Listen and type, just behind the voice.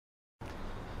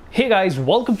Hey guys,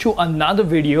 welcome to another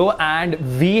video, and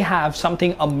we have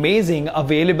something amazing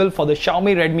available for the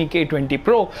Xiaomi Redmi K20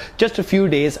 Pro just a few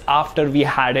days after we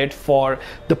had it for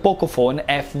the Pocophone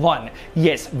F1.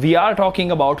 Yes, we are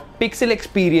talking about Pixel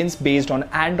experience based on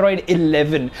Android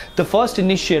 11, the first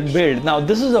initial build. Now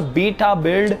this is a beta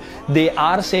build. They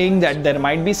are saying that there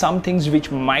might be some things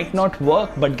which might not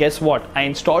work, but guess what? I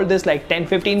installed this like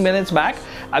 10-15 minutes back.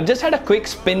 I've just had a quick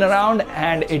spin around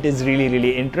and it is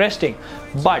really interesting.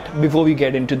 But before we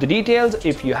get into the details,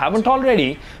 if you haven't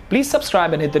already, please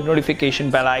subscribe and hit the notification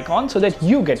bell icon so that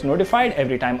you get notified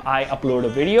every time I upload a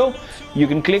video. You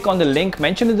can click on the link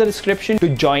mentioned in the description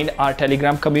to join our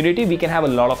Telegram community. We can have a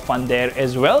lot of fun there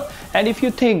as well. And if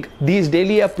you think these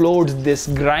daily uploads, this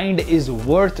grind is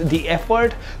worth the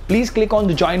effort, please click on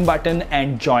the join button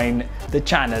and join the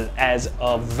channel as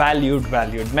a valued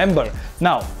member.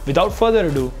 Now, without further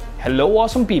ado, hello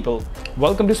awesome people,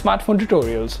 welcome to Smartphone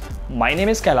Tutorials. My name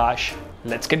is Kailash.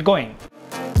 Let's get going.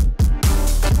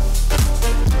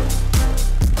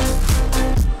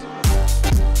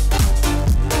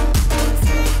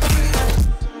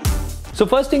 So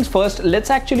first things first, let's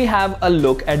actually have a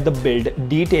look at the build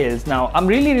details. Now I'm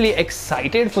really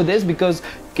excited for this because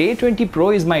K20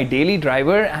 Pro is my daily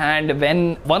driver, and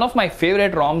when one of my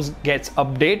favorite ROMs gets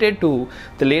updated to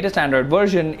the latest Android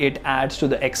version, it adds to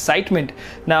the excitement.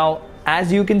 Now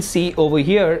as you can see over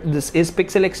here, this is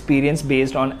Pixel experience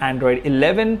based on Android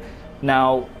 11.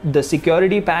 Now the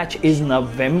security patch is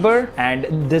November,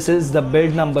 and this is the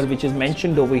build number which is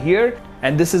mentioned over here,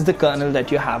 and this is the kernel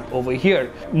that you have over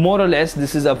here. More or less,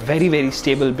 this is a very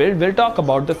stable build. We'll talk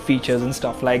about the features and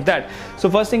stuff like that. So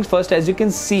first things first, as you can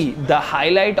see, the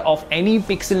highlight of any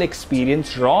Pixel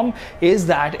experience ROM is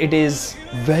that it is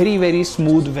very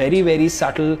smooth, very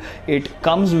subtle. It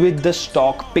comes with the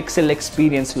stock Pixel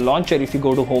experience launcher. If you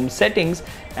go to home settings,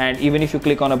 and even if you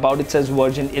click on about, it says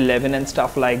version 11 and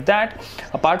stuff like that.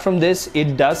 Apart from this,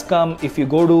 it does come, if you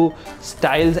go to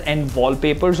styles and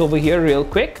wallpapers over here real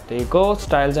quick, there you go,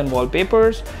 styles and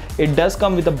wallpapers, it does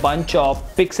come with a bunch of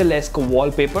Pixel-esque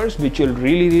wallpapers which you'll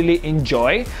really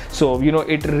enjoy. So you know,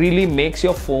 it really makes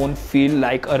your phone feel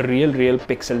like a real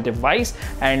Pixel device.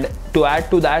 And to add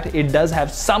to that, it does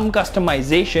have some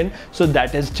customization, so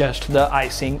that is just the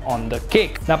icing on the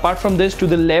cake. Now apart from this, to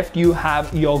the left you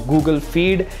have your Google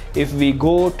feed. If we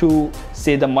go to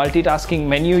say the multitasking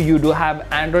menu, you do have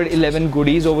Android 11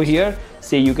 goodies over here.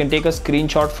 Say you can take a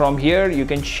screenshot from here, you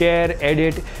can share,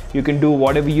 edit, you can do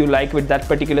whatever you like with that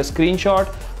particular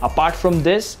screenshot. Apart from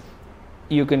this,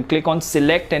 you can click on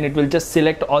select and it will just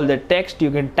select all the text.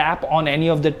 You can tap on any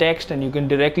of the text and you can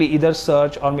directly either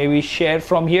search or maybe share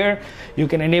from here. You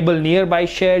can enable nearby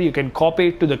share, you can copy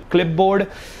it to the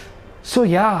clipboard. So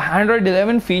yeah, Android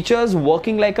 11 features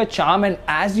working like a charm, and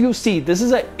as you see, this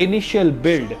is an initial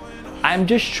build. I'm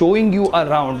just showing you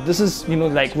around. This is, you know,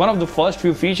 like one of the first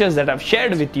few features that I've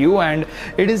shared with you, and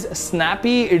it is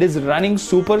snappy, it is running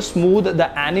super smooth,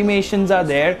 the animations are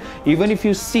there. Even if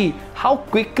you see how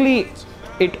quickly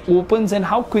it opens and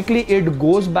how quickly it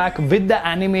goes back with the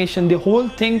animation, the whole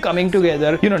thing coming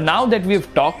together. You know, now that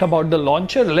we've talked about the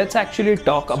launcher, let's actually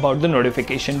talk about the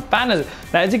notification panel.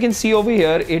 Now as you can see over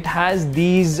here, it has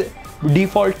these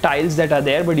default tiles that are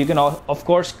there, but you can of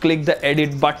course click the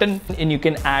edit button and you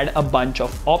can add a bunch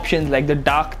of options like the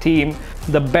dark theme,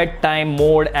 the bedtime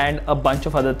mode, and a bunch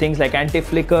of other things like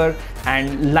anti-flicker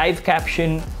and live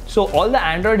caption. So all the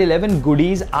Android 11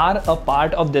 goodies are a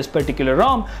part of this particular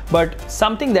ROM, but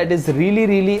something that is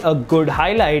really a good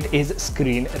highlight is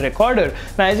screen recorder.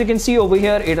 Now as you can see over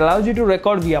here, it allows you to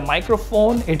record via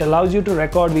microphone, it allows you to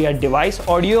record via device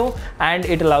audio, and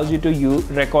it allows you to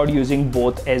record using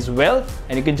both as well.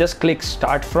 And you can just click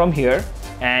start from here,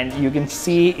 and you can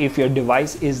see if your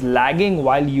device is lagging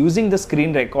while using the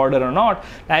screen recorder or not.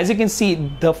 As you can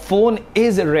see, the phone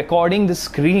is recording the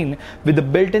screen with the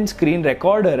built-in screen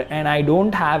recorder, and I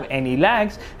don't have any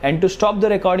lags. And to stop the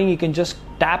recording, you can just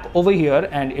tap over here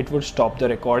and it would stop the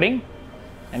recording.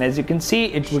 And as you can see,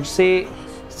 it would say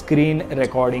screen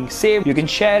recording saved. You can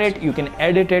share it, you can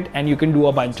edit it, and you can do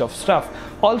a bunch of stuff.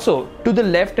 Also, to the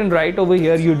left and right over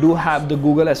here, you do have the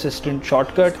Google Assistant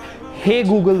shortcut. Hey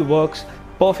Google works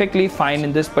perfectly fine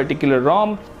in this particular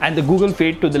ROM, and the Google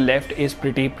feed to the left is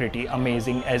pretty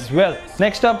amazing as well.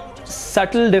 Next up,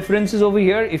 subtle differences over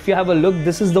here. If you have a look,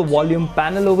 this is the volume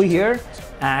panel over here,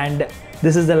 and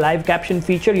This is the live caption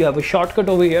feature. You have a shortcut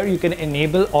over here. You can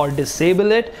enable or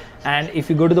disable it. And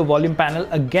if you go to the volume panel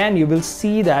again, you will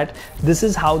see that this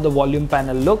is how the volume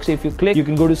panel looks. If you click, you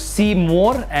can go to see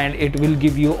more and it will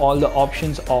give you all the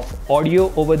options of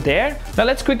audio over there. Now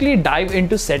let's quickly dive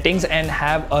into settings and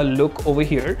have a look over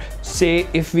here. Say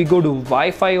if we go to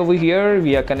Wi-Fi over here,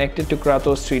 we are connected to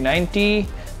Kratos 390.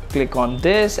 Click on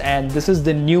this and this is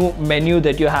the new menu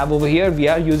that you have over here. We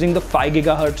are using the 5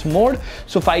 GHz mode.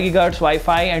 So 5 GHz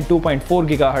Wi-Fi and 2.4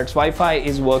 GHz Wi-Fi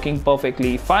is working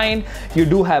perfectly fine. You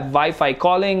do have Wi-Fi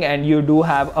calling and you do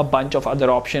have a bunch of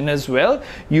other options as well.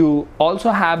 You also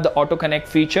have the auto connect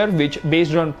feature, which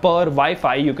based on per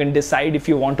Wi-Fi, you can decide if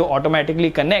you want to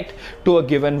automatically connect to a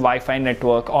given Wi-Fi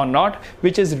network or not,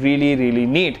 which is really, really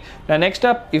neat. Now next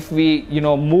up, if we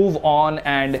move on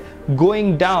and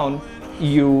going down,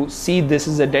 you see this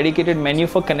is a dedicated menu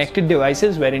for connected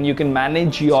devices wherein you can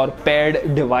manage your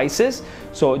paired devices.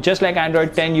 So just like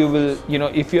Android 10, you will,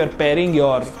 if you are pairing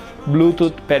your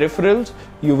Bluetooth peripherals,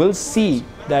 you will see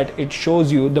that it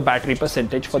shows you the battery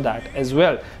percentage for that as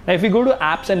well. Now if you go to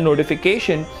apps and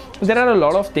notification, there are a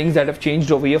lot of things that have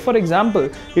changed over here. For example,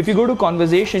 if you go to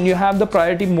conversation, you have the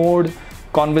priority mode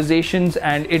conversations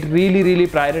and it really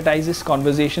prioritizes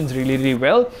conversations really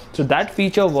well. So that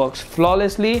feature works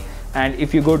flawlessly. And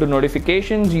if you go to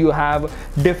notifications, you have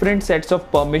different sets of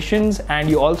permissions and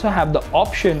you also have the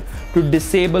option to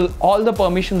disable all the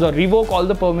permissions or revoke all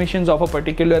the permissions of a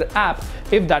particular app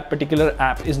if that particular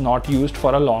app is not used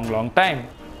for a long time.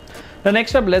 Now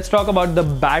next up, let's talk about the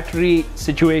battery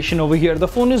situation over here. The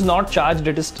phone is not charged,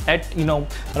 it is at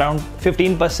around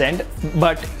 15%,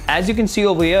 but as you can see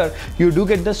over here, you do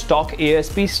get the stock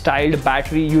ASP styled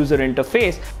battery user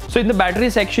interface. So in the battery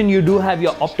section, you do have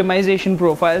your optimization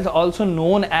profiles, also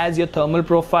known as your thermal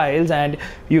profiles, and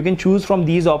you can choose from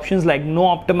these options like no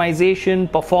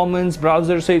optimization, performance,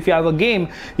 browser. So if you have a game,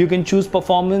 you can choose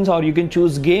performance or you can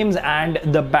choose games and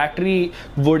the battery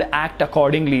would act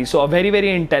accordingly. So a very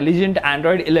intelligent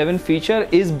Android 11 feature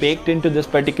is baked into this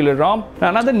particular ROM. Now,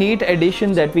 another neat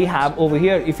addition that we have over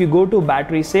here, if you go to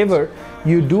battery saver,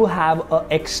 you do have an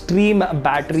extreme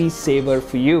battery saver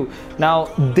for you. Now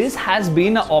this has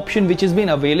been an option which has been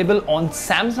available on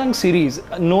Samsung series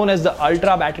known as the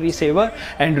Ultra battery saver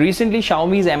and recently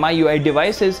Xiaomi's MIUI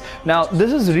devices. Now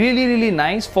this is really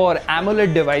nice for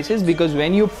AMOLED devices because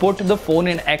when you put the phone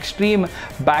in extreme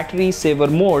battery saver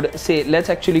mode, say let's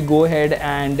actually go ahead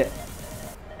and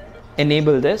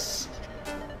enable this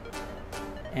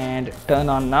and turn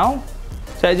on now.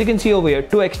 So as you can see over here,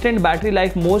 to extend battery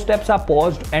life, most apps are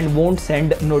paused and won't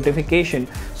send notification.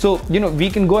 So,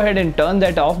 we can go ahead and turn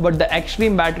that off, but the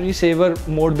extreme battery saver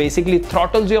mode basically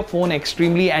throttles your phone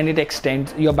extremely and it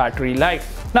extends your battery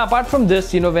life. Now, apart from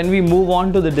this, when we move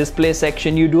on to the display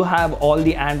section, you do have all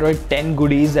the Android 10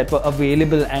 goodies that were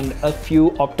available and a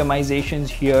few optimizations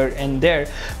here and there.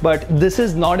 But this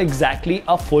is not exactly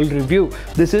a full review.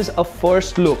 This is a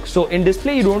first look. So in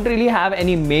display, you don't really have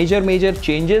any major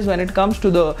changes when it comes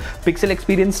to the Pixel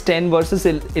Experience 10 versus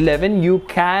 11. You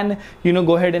can,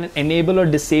 go ahead and enable or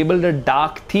disable the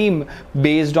dark theme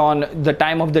based on the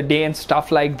time of the day and stuff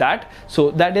like that.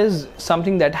 So that is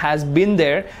something that has been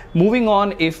there. Moving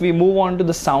on, if we move on to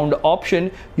the sound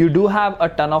option, you do have a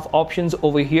ton of options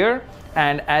over here.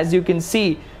 And as you can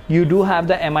see, you do have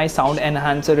the MI sound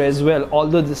enhancer as well,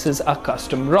 although this is a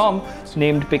custom ROM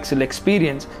named Pixel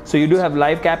Experience. So you do have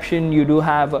live caption, you do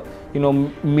have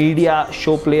media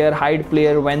show player, hide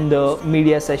player when the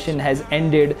media session has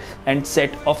ended, and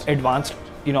set of advanced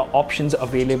options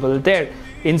available there.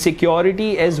 In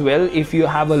security as well, if you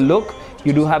have a look,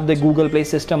 you do have the Google Play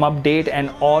system update and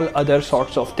all other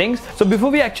sorts of things. So before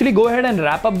we actually go ahead and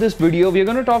wrap up this video, we're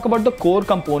going to talk about the core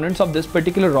components of this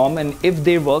particular ROM and if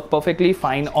they work perfectly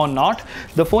fine or not.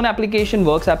 The phone application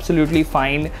works absolutely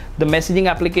fine. The messaging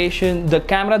application, the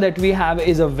camera that we have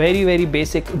is a very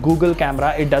basic Google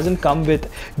camera. It doesn't come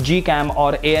with Gcam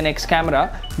or ANX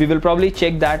camera. We will probably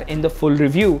check that in the full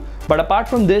review. But apart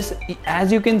from this,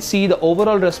 as you can see, the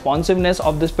overall responsiveness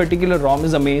of this particular ROM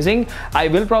is amazing. I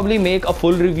will probably make a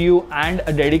full review and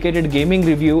a dedicated gaming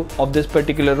review of this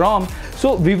particular ROM.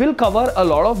 So we will cover a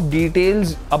lot of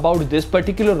details about this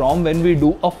particular ROM when we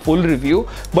do a full review.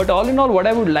 But all in all, what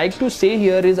I would like to say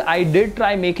here is I did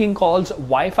try making calls,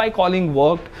 Wi-Fi calling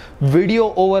worked,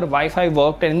 video over Wi-Fi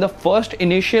worked, and in the first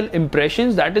initial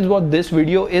impressions, that is what this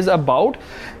video is about.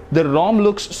 The ROM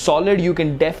looks solid. You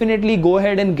can definitely go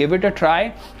ahead and give it a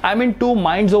try. I'm in two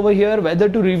minds over here whether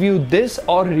to review this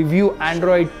or review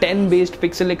Android 10 based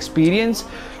Pixel Experience.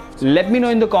 Let me know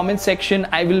in the comment section.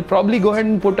 I will probably go ahead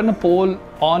and put on a poll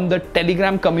on the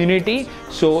Telegram community.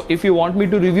 So if you want me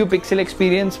to review Pixel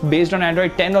experience based on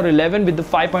Android 10 or 11 with the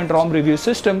 5-point ROM review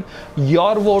system,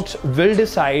 your votes will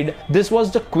decide. This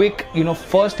was the quick,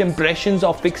 first impressions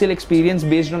of Pixel experience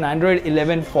based on Android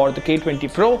 11 for the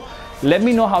K20 Pro. Let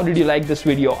me know how did you like this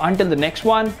video. Until the next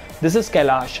one, this is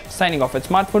Kailash signing off at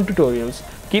Smartphone Tutorials.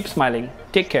 Keep smiling.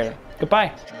 Take care.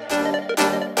 Goodbye.